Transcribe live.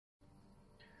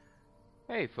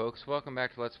Hey folks, welcome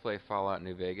back to Let's Play Fallout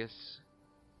New Vegas.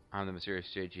 I'm the Mysterious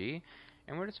JG,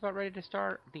 and we're just about ready to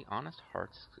start the Honest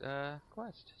Hearts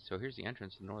quest. So here's the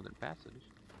entrance to the Northern Passage.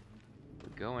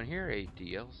 We go in here, a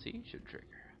DLC should trigger.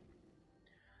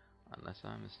 Unless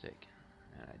I'm mistaken,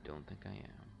 and I don't think I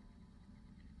am.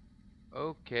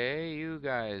 Okay, you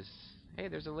guys. Hey,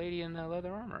 there's a lady in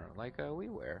leather armor, like we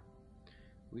wear.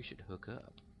 We should hook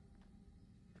up.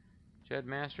 Jed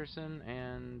Masterson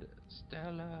and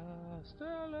Stella.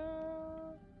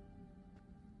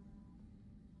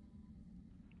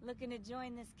 Looking to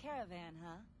join this caravan,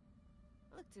 huh?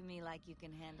 Look to me like you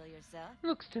can handle yourself.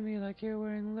 Looks to me like you're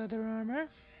wearing leather armor.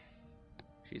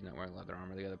 She's not wearing leather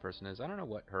armor, the other person is. I don't know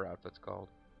what her outfit's called.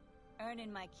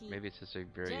 Earning my keep. Maybe it's just a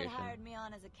variation. Jed hired me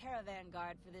on as a caravan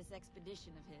guard for this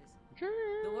expedition of his. Jed.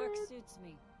 The work suits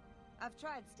me. I've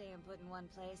tried staying put in one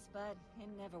place, but it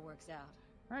never works out.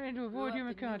 I need to avoid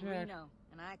human contact. Reno,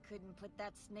 and I couldn't put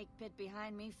that snake pit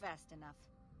behind me fast enough.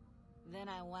 Then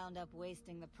I wound up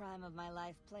wasting the prime of my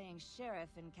life playing sheriff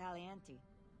in Caliente.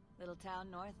 Little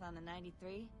town north on the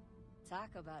 93. Talk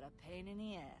about a pain in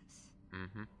the ass.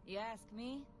 You ask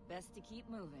me, best to keep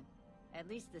moving. At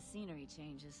least the scenery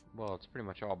changes. Well, it's pretty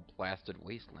much all blasted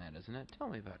wasteland, isn't it? Tell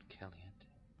me about Caliente.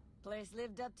 Place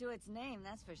lived up to its name,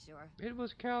 that's for sure. It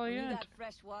was Caliente. When you got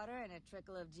fresh water and a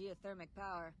trickle of geothermic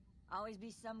power, always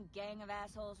be some gang of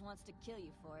assholes wants to kill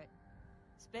you for it.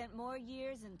 Spent more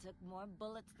years and took more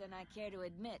bullets than I care to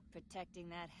admit protecting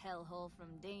that hellhole from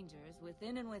dangers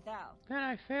within and without. Then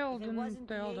I failed and and it wasn't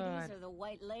the they all 80s died. or the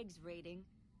White Legs raiding.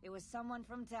 It was someone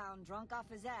from town drunk off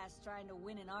his ass trying to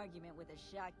win an argument with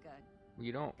a shotgun.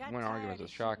 You don't Got win tired arguments of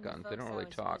with shooting the shotguns. They folks don't I really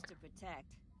was talk. supposed to protect.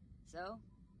 So,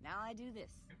 now I do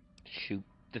this. Shoot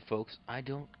the folks I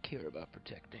don't care about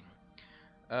protecting.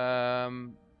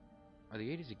 Are the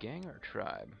 80s a gang or a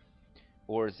tribe?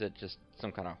 Or is it just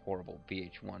some kind of horrible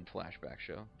VH1 flashback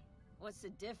show? What's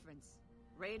the difference?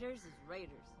 Raiders is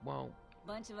raiders. Well,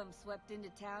 Bunch of them swept into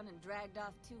town and dragged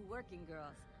off 2 working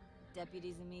girls.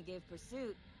 Deputies and me gave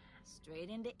pursuit straight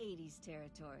into 80s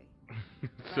territory.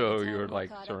 so By the time you're we like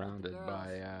caught up with surrounded the girls, by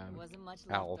there wasn't much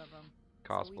left Alf of them,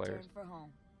 cosplayers. So we turned for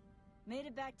home. Made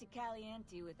it back to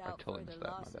Caliente without totally further missed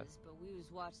that, my bad. losses, but we was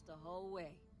watched the whole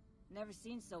way. Never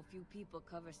seen so few people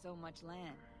cover so much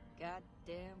land.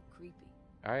 Goddamn creepy.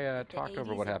 I If the talked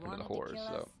over 80s what had happened to the wanted whores, kill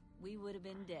so us, we would have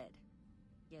been dead.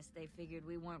 Guess they figured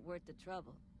we weren't worth the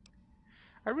trouble.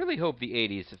 I really hope the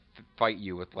 80s fight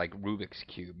you with like Rubik's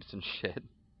cubes and shit.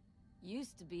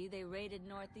 Used to be they raided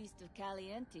northeast of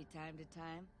Caliente time to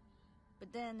time.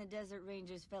 But then the Desert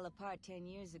Rangers fell apart 10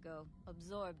 years ago,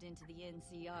 absorbed into the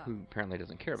NCR. Who apparently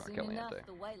doesn't care about Soon Caliente. enough,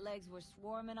 the White Legs were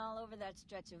swarming all over that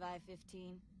stretch of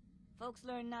I-15. Folks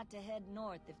learned not to head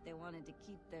north if they wanted to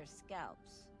keep their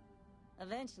scalps.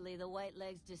 Eventually, the White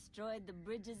Legs destroyed the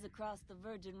bridges across the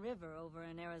Virgin River over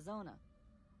in Arizona.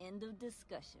 End of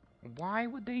discussion. Why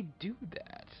would they do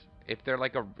that? If they're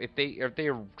like if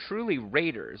they're truly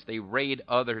raiders, they raid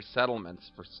other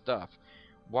settlements for stuff.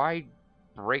 Why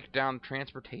break down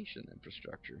transportation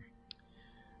infrastructure?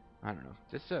 I don't know.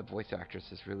 This voice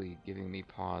actress is really giving me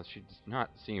pause. She does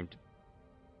not seem to.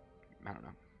 I don't know.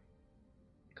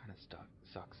 Kind of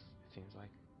sucks. It seems like.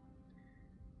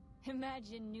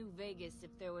 Imagine New Vegas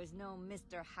if there was no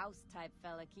Mr. House-type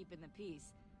fella keeping the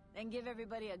peace. Then give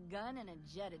everybody a gun and a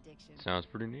jet addiction. Sounds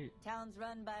pretty neat. Town's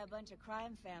run by a bunch of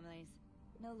crime families.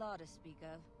 No law to speak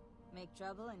of. Make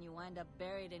trouble and you wind up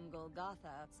buried in Golgotha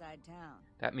outside town.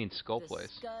 That means Skull The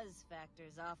Place. scuzz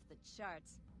factor's off the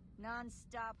charts.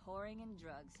 Non-stop whoring and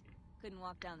drugs. Couldn't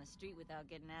walk down the street without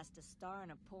getting asked to star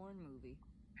in a porn movie.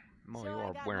 Well, So you I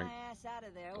are got wearing my ass out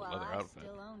of there a while leather I outfit.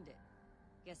 still owned it.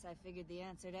 Guess I figured the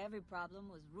answer to every problem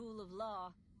was rule of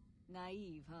law.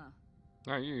 Naive, huh?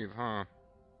 naive, huh?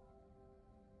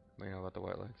 What do you know about the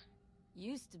White Legs?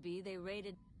 Used to be they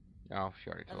raided. Oh, she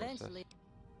already told us Eventually. this.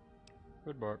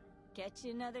 Good bark. Catch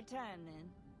you another time then.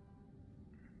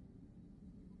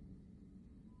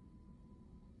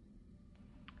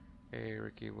 Hey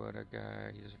Ricky, what a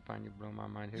guy. He just find you blow my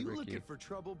mind. Hey You Ricky. looking for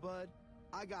trouble, bud?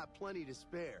 I got plenty to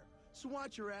spare, so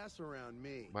watch your ass around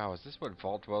me. Wow, is this what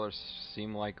Vault Dwellers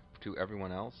seem like to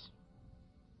everyone else?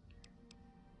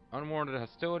 Unwarranted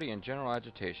hostility and general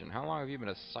agitation. How long have you been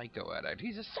a psycho addict?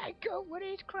 He's a psycho when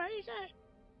he's crazy.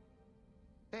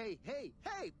 Hey, hey,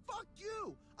 hey, fuck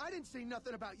you! I didn't say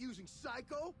nothing about using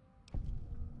psycho.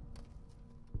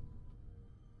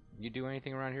 You do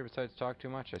anything around here besides talk too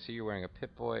much? I see you're wearing a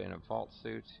Pip-Boy and a vault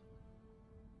suit.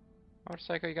 How much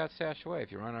psycho you got stashed away?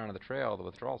 If you run out on the trail, the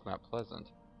withdrawal's not pleasant.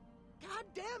 God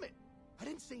damn it! I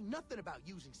didn't say nothing about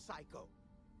using psycho.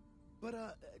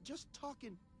 But, just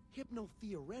talking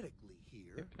hypno-theoretically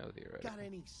here. Hypno-theoretic. Got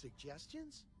any Any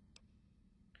suggestions?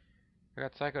 I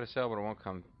got Psycho to sell, but it won't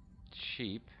come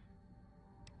cheap.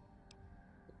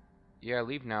 Yeah,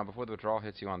 leave now before the withdrawal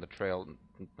hits you on the trail.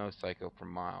 No Psycho for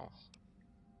miles.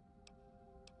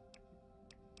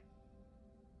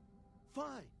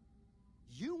 Fine.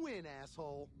 You win,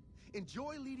 asshole.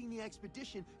 Enjoy leading the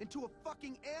expedition into a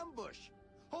fucking ambush.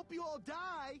 Hope you all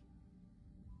die.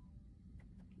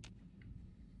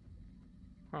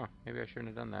 Huh, maybe I shouldn't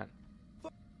have done that.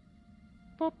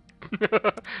 Boop.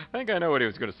 I think I know what he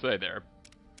was going to say there.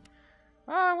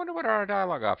 I wonder what our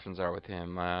dialogue options are with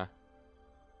him.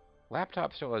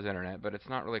 Laptop still has internet, but it's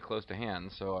not really close to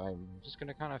hand, so I'm just going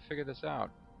to kind of figure this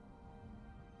out.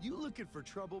 You looking for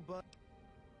trouble, bud?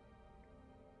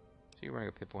 So you're wearing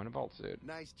a Pip-Boy and a Vault suit.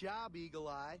 Nice job, Eagle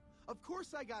Eye. Of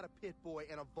course I got a Pit-Boy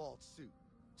and a Vault suit.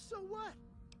 So what?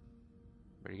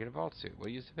 Where do you get a Vault suit? What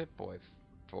do you use the Pip-Boy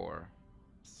for?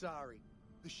 Sorry.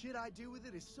 The shit I do with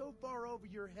it is so far over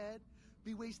your head,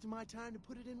 be wasting my time to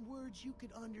put it in words you could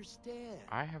understand.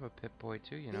 I have a Pip-Boy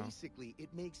too, you know. Basically, it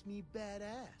makes me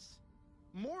badass.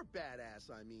 More badass,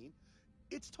 I mean.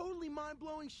 It's totally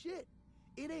mind-blowing shit.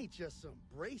 It ain't just some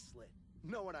bracelet.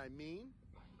 Know what I mean?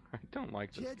 I don't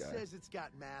like this Jed guy. says it's got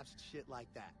maps, shit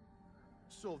like that.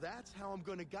 So that's how I'm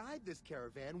gonna guide this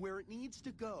caravan where it needs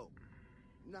to go.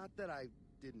 Not that I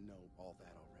didn't know all that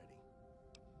already.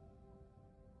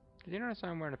 Did you notice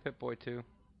I'm wearing a Pip-Boy too?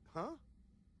 Huh?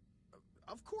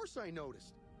 Of course I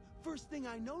noticed. First thing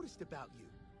I noticed about you.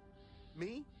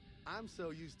 Me? I'm so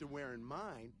used to wearing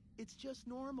mine, it's just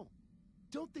normal.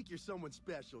 Don't think you're someone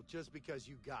special just because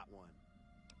you got one.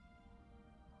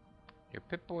 Your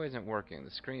Pip-Boy isn't working.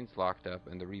 The screen's locked up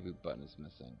and the reboot button is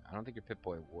missing. I don't think your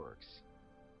Pip-Boy works.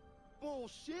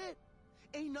 Bullshit!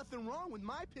 Ain't nothing wrong with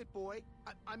my Pip-Boy.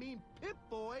 I mean,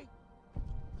 Pip-Boy!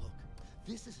 Look,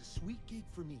 this is a sweet gig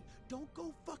for me. Don't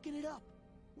go fucking it up.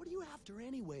 What are you after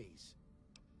anyways?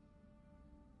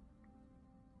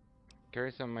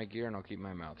 Carry some of my gear and I'll keep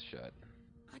my mouth shut.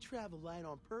 I travel light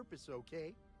on purpose,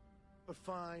 okay? But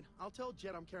fine, I'll tell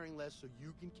Jet I'm carrying less so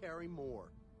you can carry more.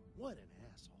 What an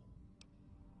asshole.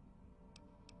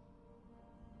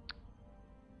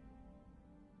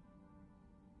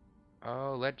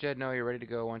 Oh, let Jed know you're ready to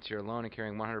go once you're alone and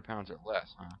carrying 100 pounds or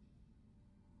less, huh?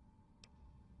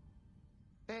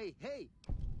 Hey, hey!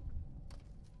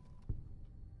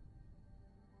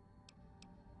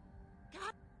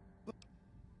 God!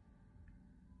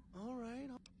 Alright.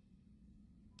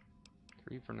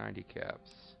 3 for 90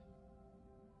 caps.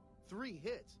 3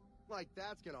 hits. Like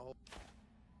that's gonna hold.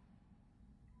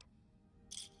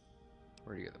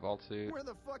 Where do you get the Vault suit? Where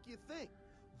the fuck you think?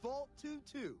 Vault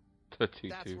 2-2. The 2-2.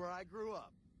 That's where I grew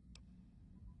up.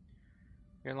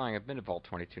 You're lying. I've been to Vault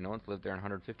 22. No one's lived there in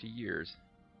 150 years.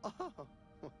 Oh,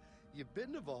 you've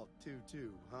been to Vault 2-2,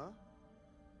 huh?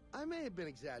 I may have been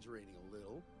exaggerating a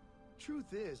little.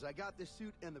 Truth is, I got this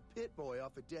suit and the Pit-Boy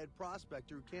off a dead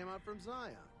prospector who came out from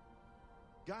Zion.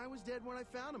 Guy was dead when I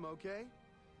found him, okay?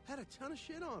 Had a ton of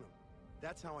shit on him.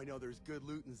 That's how I know there's good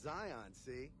loot in Zion,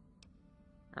 see?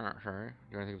 Alright, sorry.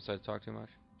 Do anything besides talk too much?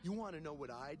 You want to know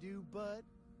what I do, bud?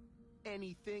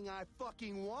 Anything I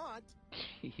fucking want.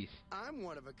 Jeez. I'm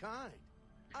one of a kind.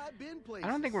 I've been places.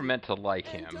 I don't think we're meant to like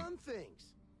and him. done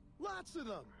things. Lots of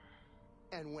them.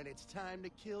 And when it's time to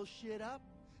kill shit up,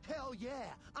 hell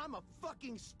yeah, I'm a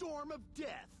fucking storm of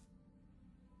death.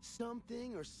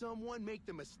 Something or someone make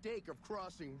the mistake of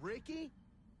crossing Ricky,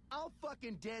 I'll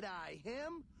fucking dead-eye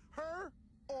him, her,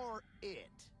 or it.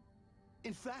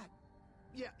 In fact,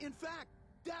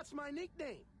 that's my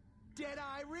nickname.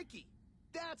 Dead-Eye Ricky.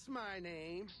 That's my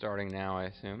name. Starting now, I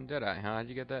assume. Deadeye, huh? How'd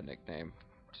you get that nickname?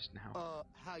 Just now.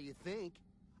 How you think?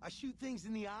 I shoot things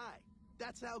in the eye.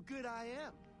 That's how good I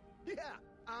am. Yeah,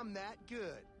 I'm that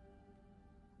good.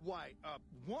 Why,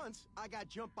 once I got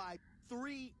jumped by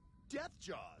 3 death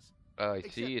jaws.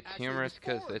 See, it's actually, humorous there's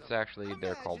because 4 of it's them. actually,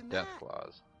 they're called Imagine death that.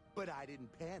 claws. But I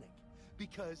didn't panic.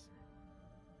 Because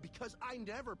I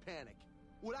never panic.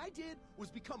 What I did was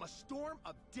become a storm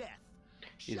of death.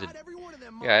 Shot every one of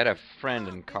them. Yeah, I had a motherfuckers friend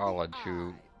up in the college who,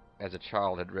 eye. as a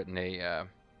child, had written a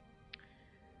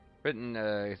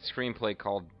screenplay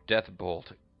called Death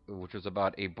Bolt, which was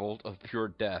about a bolt of pure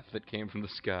death that came from the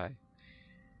sky.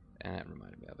 And that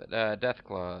reminded me of it. Death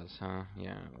claws, huh?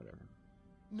 Yeah, whatever.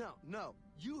 No,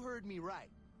 you heard me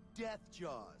right. Death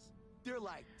jaws. They're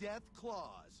like death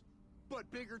claws, but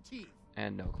bigger teeth.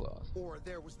 And no claws. Or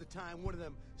there was the time one of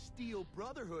them Steel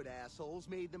Brotherhood assholes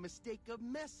made the mistake of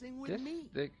messing with me.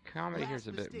 The comedy here's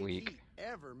a bit Last mistake weak. he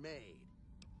ever made.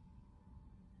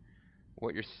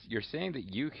 What you're saying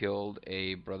that you killed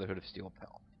a Brotherhood of Steel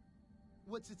pal.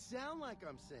 What's it sound like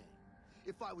I'm saying?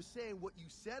 If I was saying what you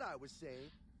said I was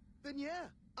saying, Then yeah,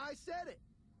 I said it.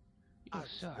 I You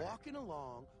was sorry. walking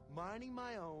along, minding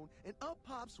my own, and up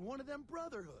pops one of them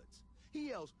brotherhoods. He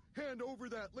yells, "Hand over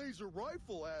that laser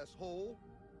rifle, asshole!"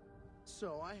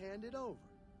 So I hand it over,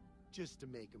 just to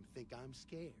make him think I'm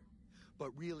scared.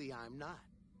 But really, I'm not.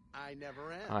 I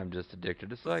never am. I'm just addicted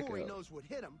to Before he Psycho. knows what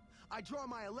hit him, I draw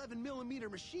my 11mm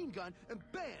machine gun and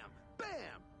bam,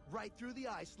 bam, right through the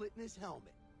eye slit in his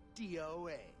helmet.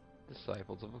 DOA.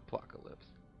 Disciples of Apocalypse.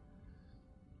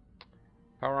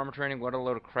 Power armor training, what a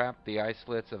load of crap. The eye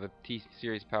slits of a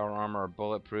T-series power armor are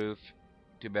bulletproof.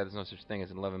 Too bad there's no such thing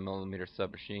as an 11mm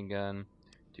submachine gun.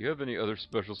 Do you have any other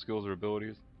special skills or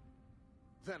abilities?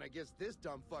 Then I guess this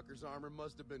dumb fucker's armor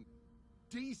must have been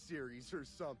D-series or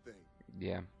something.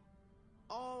 Yeah.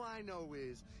 All I know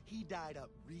is he died up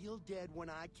real dead when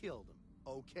I killed him,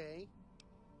 okay?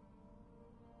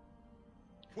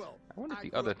 Well, I wonder if the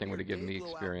grew other up thing would have near given me Dayglow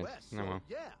out experience. west, No, so well.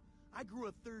 yeah, I grew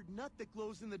a third nut that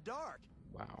glows in the dark.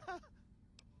 Wow.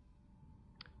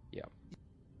 Yep.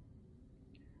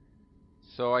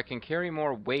 So I can carry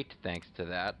more weight thanks to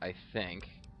that, I think.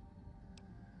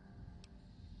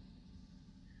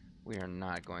 We are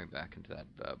not going back into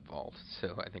that vault,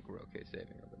 so I think we're okay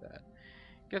saving over that.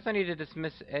 Guess I need to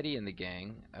dismiss Eddie and the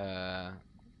gang.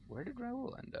 Where did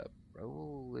Raoul end up?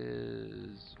 Raoul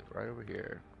is right over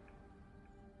here.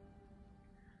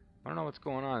 I don't know what's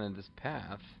going on in this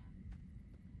path.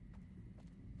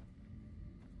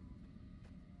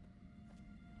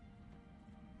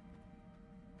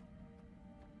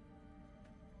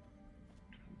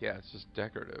 Yeah, it's just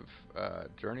decorative.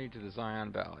 Journey to the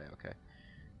Zion Valley, okay.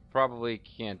 Probably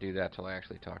can't do that till I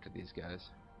actually talk to these guys.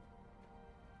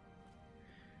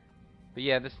 But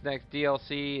yeah, this next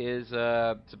DLC is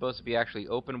supposed to be actually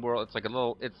open world. It's like a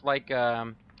little, it's like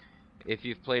if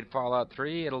you've played Fallout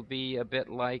 3, it'll be a bit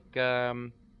like I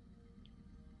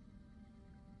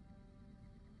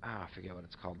forget what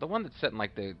it's called. The one that's set in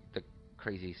like the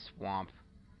crazy swamp.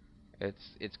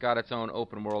 It's got its own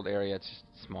open world area. It's just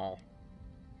small.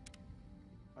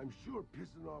 I'm sure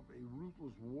pissing off a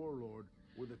ruthless warlord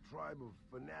with a tribe of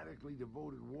fanatically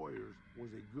devoted warriors was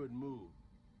a good move.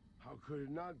 How could it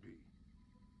not be?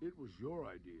 It was your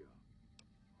idea.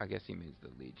 I guess he means the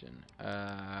Legion.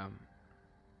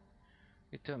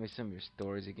 You tell me some of your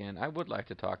stories again. I would like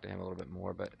to talk to him a little bit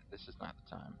more, but this is not the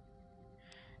time.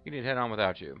 You need to head on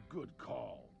without you. Good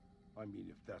call. I mean,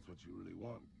 if that's what you really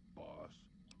want, boss.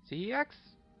 See, he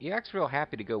acts real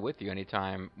happy to go with you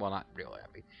anytime. Well, not real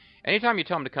happy. Anytime you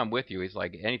tell him to come with you, he's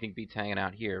like, anything beats hanging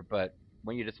out here. But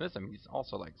when you dismiss him, he's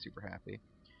also like super happy.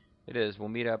 It is. We'll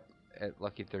meet up at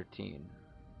Lucky 13.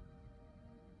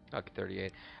 Lucky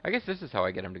 38. I guess this is how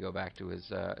I get him to go back to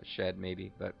his shed,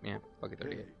 maybe. But yeah, Lucky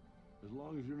 38. Hey, as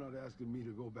long as you're not asking me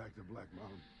to go back to Black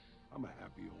Mountain, I'm a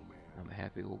happy old man. I'm a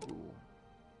happy old fool.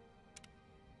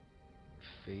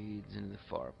 Fades into the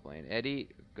far plane. Eddie,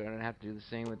 gonna have to do the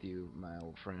same with you, my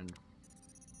old friend.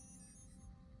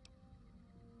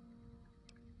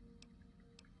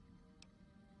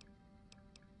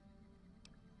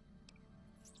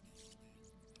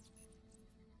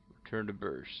 Return to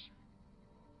Burst.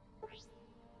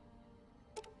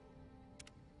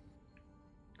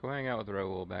 Go hang out with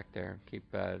Raoul back there. Keep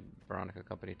Veronica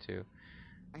company too.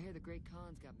 I hear the Great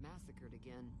Khans got massacred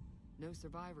again. No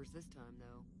survivors this time,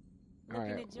 though.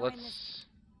 Alright, let's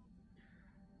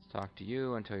talk to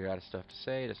you until you're out of stuff to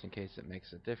say, just in case it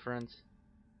makes a difference.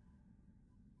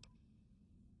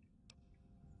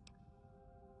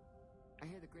 I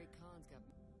hear the Great Khans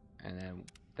got... And then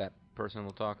that person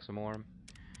will talk some more.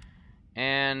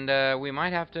 And we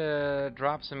might have to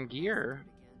drop some gear.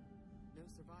 No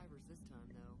survivors this time,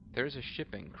 though. There's a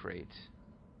shipping crate.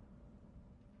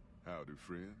 Howdy,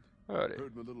 friend. Howdy.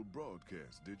 Heard my little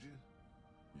broadcast, did you?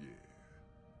 Yeah.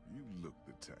 You look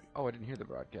the type. Oh, I didn't hear the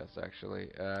broadcast, actually.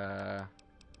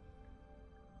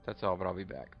 That's all, but I'll be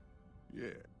back.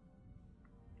 Yeah.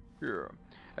 Here.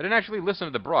 I didn't actually listen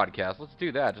to the broadcast. Let's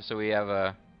do that, just so we have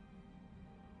a...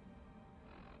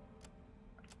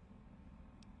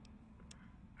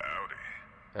 Howdy.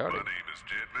 Howdy. My name is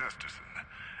Jed Masterson,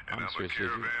 and I'm I'm Sir a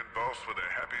caravan boss for the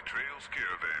Happy Trails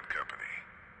Caravan Company.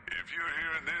 If you're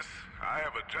hearing this, I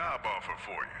have a job offer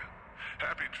for you.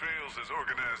 Happy Trails is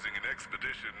organizing an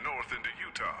expedition north into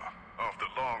Utah, off the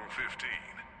Long 15,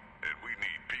 and we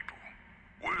need people.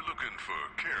 We're looking for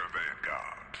caravan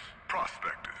guards,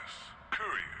 prospectors,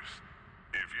 couriers.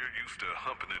 If you're used to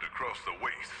humping it across the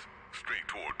waste, straight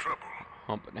toward trouble,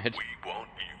 Humping it. we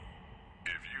want you.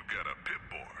 If you got a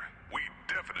Pip-Boy, we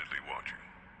definitely want you.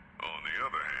 On the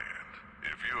other hand,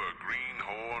 if you're a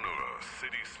greenhorn or a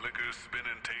city slicker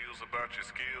spinning tales about your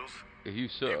skills, If you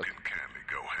you suck. can kindly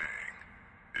go hang.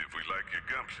 If we like your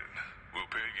gumption, We'll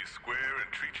pay you square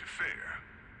and treat you fair.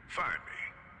 Find me,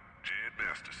 Jed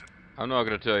Masterson. I'm not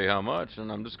going to tell you how much,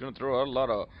 and I'm just going to throw out a lot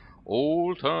of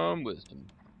old-time wisdom.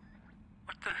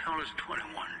 What the hell is 21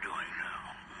 doing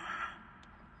now?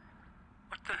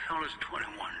 What the hell is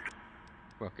 21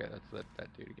 doing? Okay, that's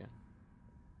that dude again.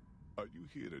 Are you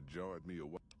here to jar at me or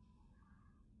what?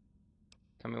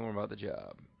 Tell me more about the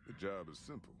job. The job is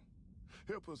simple.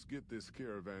 Help us get this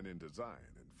caravan into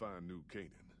Zion and find New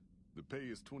Canaan. The pay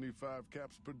is 25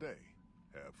 caps per day.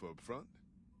 Half up front,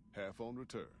 half on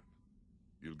return.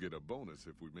 You'll get a bonus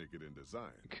if we make it into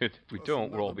Zion. Good. If we Plus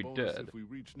don't, we'll all another be bonus dead. if we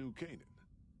reach New Canaan.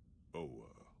 Oh,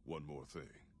 one more thing.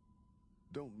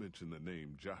 Don't mention the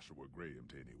name Joshua Graham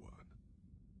to anyone.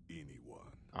 Anyone.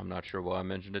 I'm not sure why I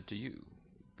mentioned it to you.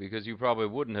 Because you probably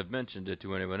wouldn't have mentioned it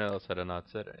to anyone else had I not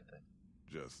said anything.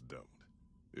 Just don't.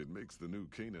 It makes the New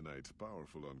Canaanites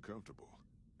powerful uncomfortable,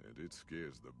 and it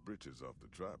scares the britches off the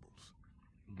tribals.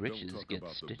 Britches Don't talk get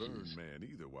about stitches. the burn man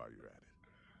either while you're at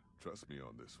it. Trust me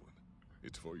on this one.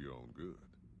 It's for your own good.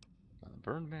 The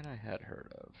Burn Man I had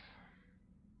heard of.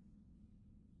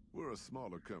 We're a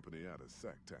smaller company out of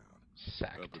Sacktown.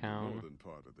 Up in the Sacktown. northern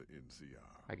part of the NCR.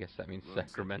 I guess that means Run some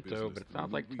Sacramento, business but it through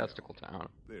sounds like Reno. Testicle Town.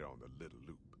 They're on the little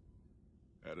loop.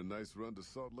 Had a nice run to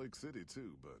Salt Lake City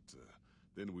too, but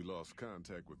then we lost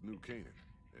contact with New Canaan,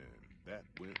 and that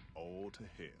went all to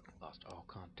hell. Lost all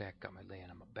contact, got my laying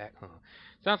on my back, huh?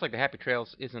 Sounds like the Happy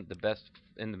Trails isn't the best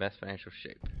financial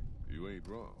shape. You ain't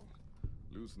wrong.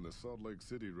 Losing the Salt Lake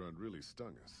City run really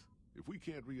stung us. If we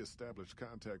can't re-establish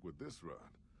contact with this run,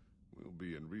 we'll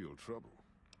be in real trouble.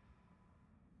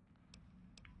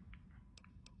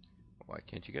 Why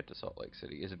can't you get to Salt Lake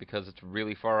City? Is it because it's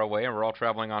really far away and we're all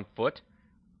traveling on foot?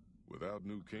 Without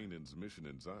New Canaan's mission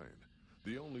in Zion,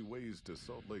 the only ways to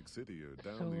Salt Lake City are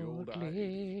down Salt the old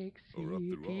Lake I-80 or up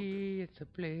through Ogden. City, it's a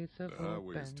place of The hope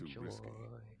highway's and too joy. risky.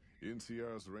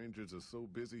 NCR's rangers are so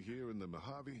busy here in the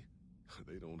Mojave,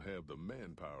 they don't have the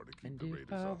manpower to keep And the if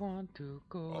raiders I off. want to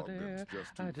go Ogden's there,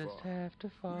 just too I just far. have to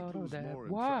We'd follow lose that more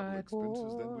in travel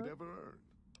expenses than whiteboard. we'd ever earn.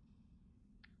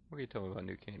 What can you tell me about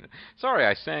New Canaan? Sorry,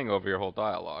 I sang over your whole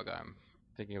dialogue. I'm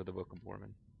thinking of the Book of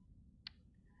Mormon.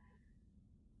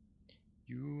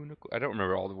 I don't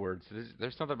remember all the words.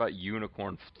 There's something about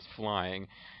unicorn flying.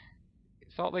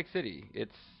 Salt Lake City.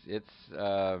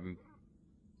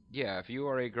 Yeah, if you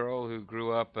are a girl who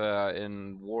grew up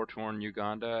in war-torn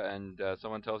Uganda and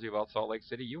someone tells you about Salt Lake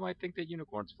City, you might think that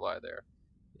unicorns fly there.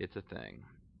 It's a thing.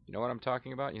 You know what I'm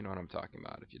talking about? You know what I'm talking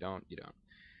about. If you don't, you don't.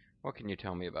 What can you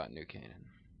tell me about New Canaan?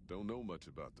 Don't know much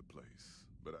about the place,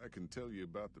 but I can tell you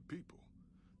about the people.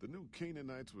 The New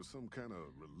Canaanites were some kind of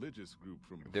religious group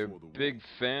from before They're the war. big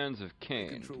fans of They Kane,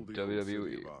 control the old city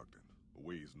WWE. of Ogden, a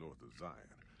ways north of Zion,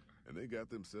 and they got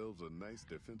themselves a nice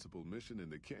defensible mission in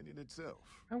the canyon itself.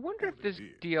 I wonder Or if they this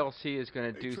did. DLC is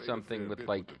going They to do trade a something fair with, bit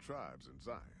like, the tribes in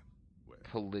Zion. Well,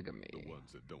 polygamy. the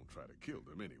ones that don't try to kill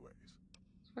them anyways.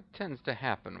 That's what tends to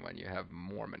happen when you have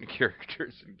Mormon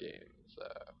characters in games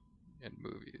and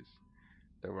movies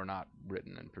that were not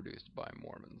written and produced by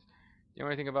Mormons. Do you know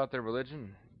anything about their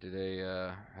religion? Do they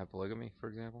have polygamy, for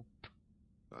example?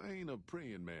 I ain't a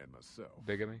praying man myself.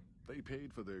 Bigamy? They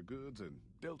paid for their goods and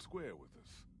dealt square with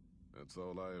us. That's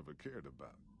all I ever cared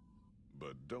about.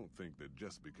 But don't think that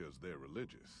just because they're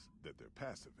religious, that they're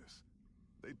pacifists.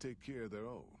 They take care of their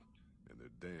own, and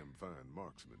they're damn fine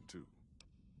marksmen, too.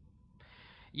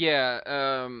 Yeah,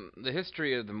 the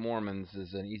history of the Mormons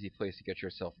is an easy place to get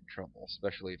yourself in trouble,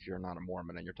 especially if you're not a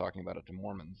Mormon and you're talking about it to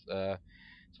Mormons.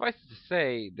 Suffice it to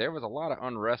say, there was a lot of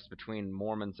unrest between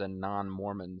Mormons and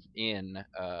non-Mormons in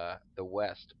the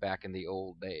West back in the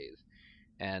old days.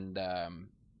 And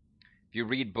if you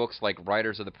read books like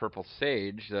Riders of the Purple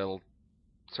Sage, they'll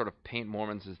sort of paint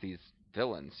Mormons as these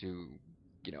villains who,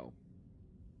 you know,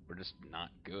 were just not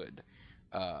good.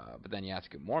 But then you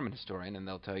ask a Mormon historian, and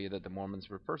they'll tell you that the Mormons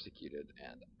were persecuted.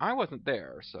 And I wasn't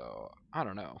there, so I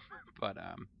don't know. But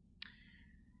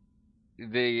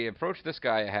the approach this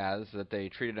guy has, that they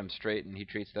treated him straight and he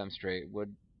treats them straight,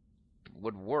 would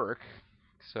work.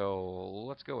 So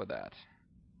let's go with that.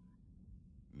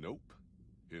 Nope.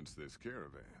 Hence this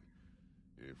caravan.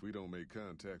 If we don't make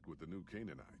contact with the New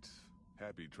Canaanites,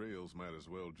 Happy Trails might as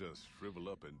well just shrivel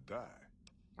up and die.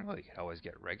 Well, you could always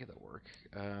get regular work.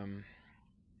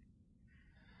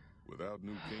 Without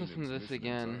New Listen Canaan's to this mission in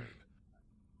again.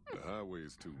 Zion, the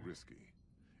highway's too risky.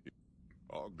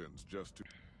 Ogden's just too...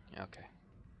 Okay.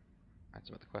 That's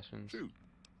some of the questions. Shoot.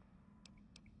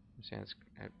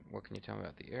 What can you tell me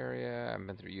about the area? I haven't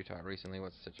been through Utah recently.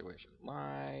 What's the situation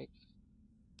like?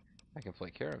 I can play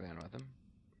caravan with them.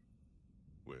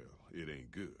 Well, it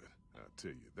ain't good, I'll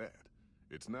tell you that.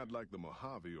 It's not like the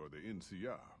Mojave or the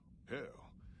NCR.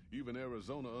 Hell, even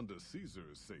Arizona under Caesar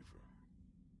is safer.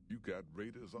 You got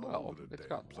raiders all Well, over the it's damn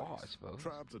got place. law, I suppose.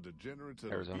 Tribes of degenerates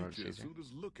that'll Arizona eat you or as Caesar. soon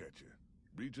as look at you.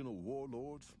 Regional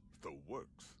warlords, the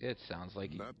works. It sounds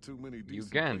like Not too many decent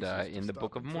Uganda places to in the stop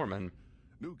Book of and Mormon. trade.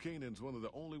 New Canaan's one of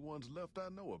the only ones left I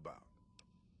know about.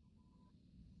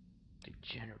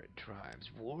 Degenerate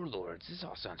tribes, warlords. This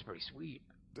all sounds pretty sweet.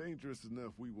 Dangerous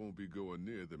enough we won't be going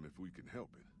near them if we can help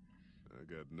it. I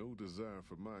got no desire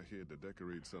for my head to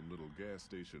decorate some little gas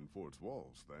station fort's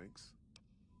walls, thanks.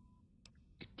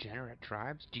 Degenerate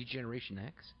tribes? Degeneration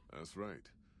X? That's right.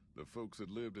 The folks that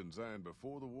lived in Zion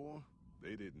before the war,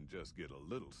 they didn't just get a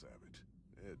little savage.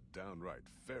 They're downright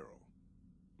feral.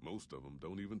 Most of them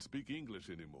don't even speak English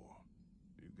anymore.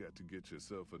 You got to get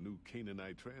yourself a new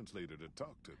Canaanite translator to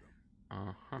talk to them.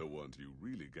 Uh-huh. The ones you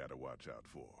really gotta watch out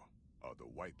for are the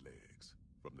Whitelegs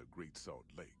from the Great Salt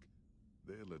Lake.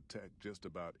 They'll attack just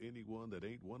about anyone that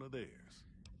ain't one of theirs.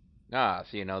 Ah,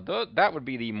 so, you know, that would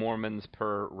be the Mormons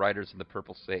per Riders of the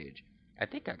Purple Sage. I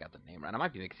think I got the name right. I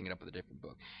might be mixing it up with a different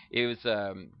book. It was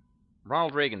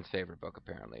Ronald Reagan's favorite book,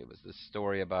 apparently. It was this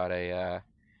story about a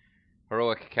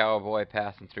heroic cowboy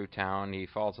passing through town. He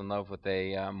falls in love with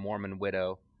a Mormon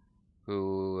widow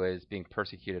who is being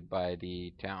persecuted by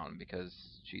the town because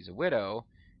she's a widow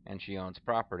and she owns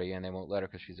property, and they won't let her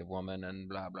because she's a woman, and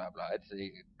blah blah blah. It's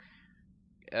a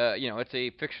it's a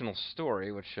fictional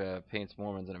story which paints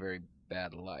Mormons in a very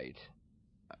bad light.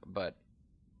 But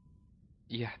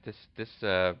yeah, this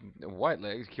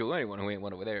Whitelegs kill anyone who ain't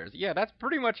one of theirs. Yeah, that's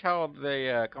pretty much how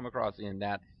they come across in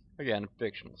that, again,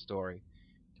 fictional story.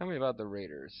 Tell me about the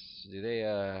Raiders. Do they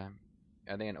are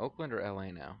they in Oakland or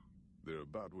LA now? They're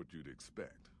about what you'd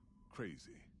expect.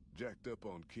 Crazy, jacked up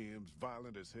on chems,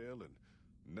 violent as hell, and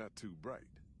not too bright.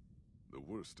 The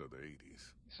worst of the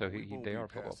 80s. So We won't they be are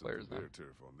football passing players through then. their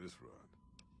turf on this run.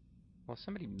 Well,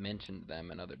 somebody mentioned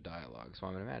them in other dialogue, so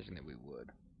I would imagine that we would.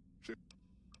 Sure.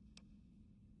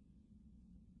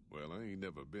 Well, I ain't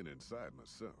never been inside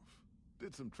myself.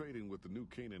 Did some trading with the new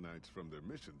Canaanites from their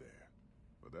mission there.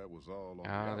 But that was all on the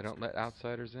outskirts. They don't let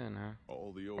outsiders in, huh?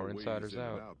 All the Or old ways insiders in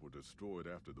and out. out were destroyed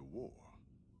after the war.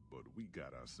 But we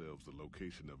got ourselves the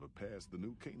location of a pass the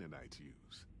new Canaanites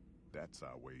use. That's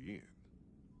our way in.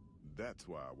 That's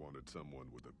why I wanted someone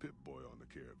with a Pip-Boy on the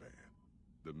caravan.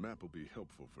 The map will be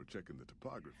helpful for checking the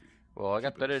topography. Well, I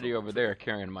got Keeping that us idiot on over track. there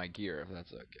carrying my gear, if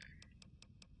that's okay.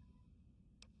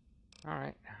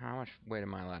 Alright, how much weight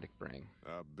am I allowed to bring?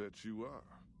 I bet you are.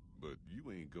 But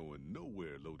you ain't going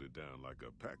nowhere loaded down like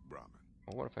a pack Brahmin.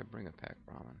 Well, what if I bring a pack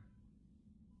ramen?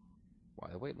 Why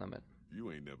the weight limit?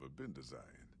 You ain't never been to Zion,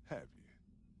 have you?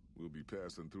 We'll be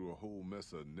passing through a whole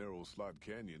mess of narrow slot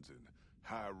canyons and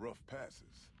high rough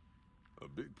passes. A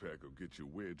big pack will get you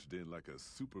wedged in like a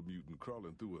super mutant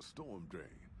crawling through a storm drain,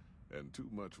 and too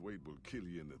much weight will kill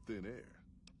you in the thin air.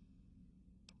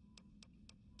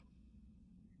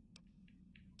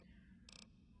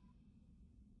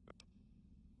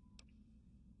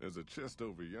 There's a chest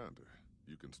over yonder.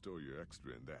 You can store your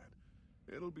extra in that.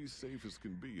 It'll be safe as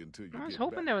can be until you get I was back.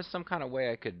 hoping there was some kind of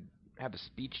way I could have a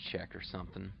speech check or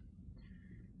something.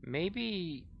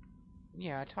 Maybe,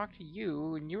 yeah, I talked to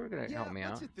you and you were going to help me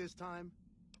out. That's it this time.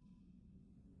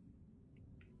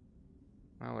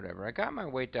 Well, whatever. I got my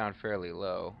weight down fairly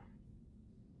low.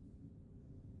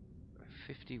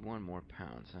 51 more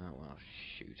pounds. Oh, well,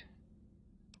 shoot.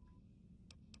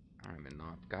 I don't even know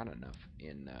if I've got enough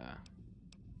in,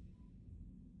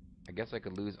 I guess I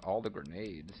could lose all the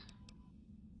grenades.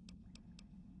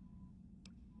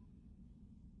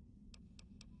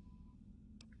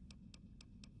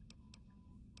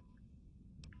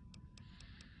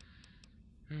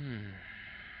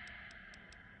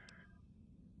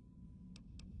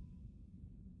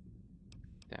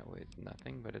 That weighs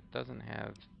nothing, but it doesn't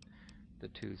have the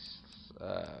two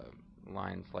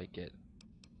lines like it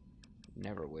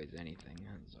never weighs anything.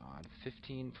 That's odd.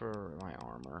 15 for my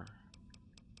armor.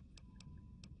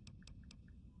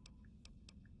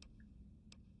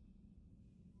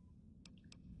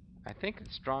 I think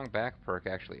a strong back perk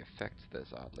actually affects this,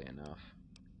 oddly enough.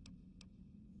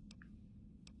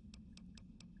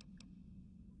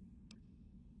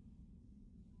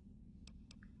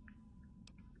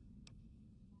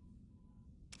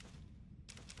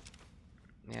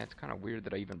 Yeah, it's kind of weird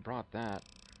that I even brought that.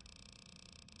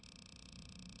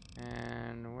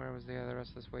 And where was the other rest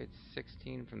of this weight?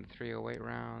 16 from the 308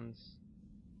 rounds.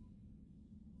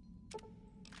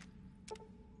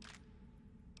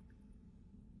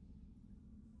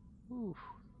 Ooh.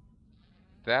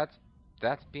 That's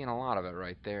being a lot of it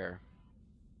right there.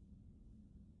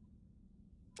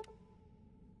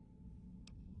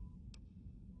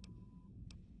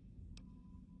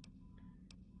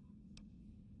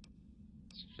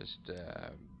 Let's just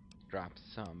drop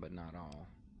some, but not all.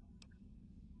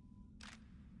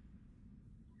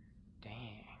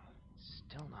 Dang.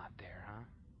 Still not there, huh?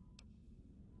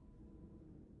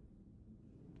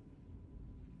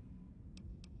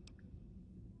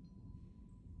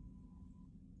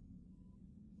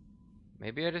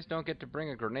 Maybe I just don't get to bring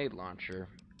a grenade launcher.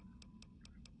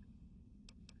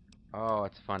 Oh,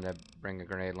 it's fun to bring a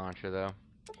grenade launcher, though.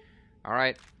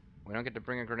 Alright, we don't get to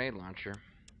bring a grenade launcher.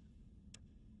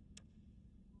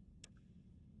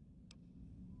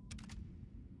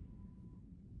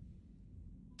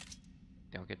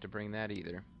 Don't get to bring that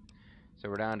either. So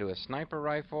we're down to a sniper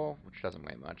rifle, which doesn't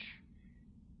weigh much.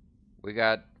 We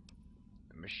got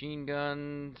machine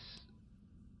guns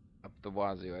up the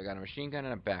wazoo. I got a machine gun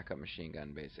and a backup machine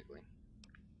gun, basically.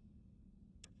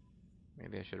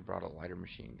 Maybe I should have brought a lighter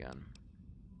machine gun.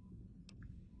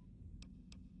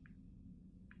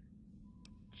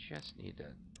 Just need to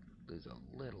lose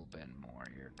a little bit more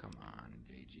here. Come on,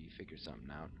 JG, figure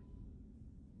something out.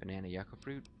 Banana yucca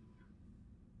fruit.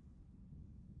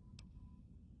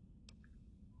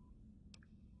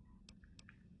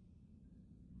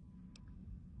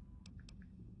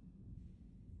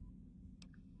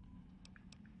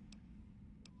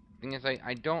 Thing is,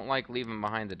 I don't like leaving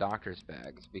behind the doctor's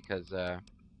bags because it's a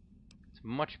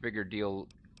much bigger deal.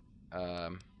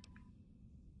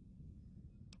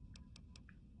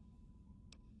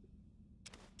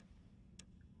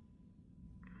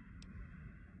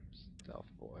 Stealth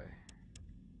boy.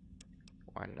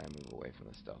 Why did I move away from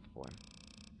the stealth boy?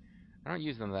 I don't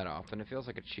use them that often. It feels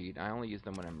like a cheat. I only use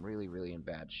them when I'm really, really in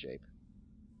bad shape.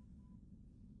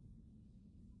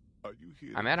 Are you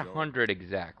here? I'm at 100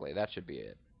 exactly. That should be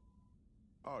it.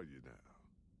 Are you now?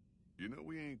 You know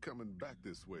we ain't coming back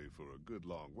this way for a good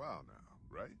long while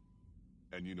now, right?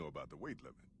 And you know about the weight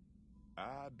limit.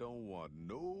 I don't want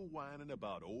no whining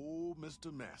about old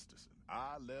Mr. Masterson.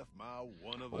 I left my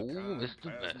one-of-a-kind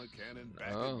plasma cannon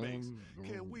back at base.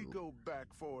 Can we go back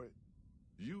for it?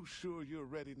 You sure you're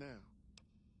ready now?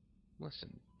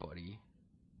 Listen, buddy.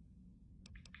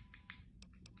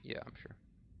 Yeah, I'm sure.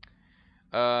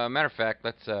 Matter of fact,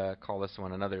 let's call this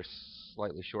one another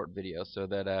slightly short video so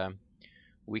that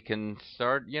we can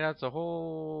start. You know, it's a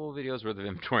whole video's worth of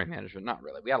inventory management. Not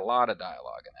really. We had a lot of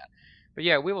dialogue in that. But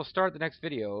yeah, we will start the next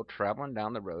video traveling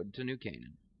down the road to New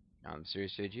Canaan. I'm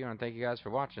Serious JG. I want to thank you guys for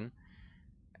watching.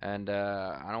 And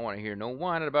I don't want to hear no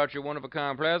whining about your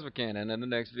one-of-a-kind plasma cannon in the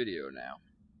next video now.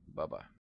 Bye-bye.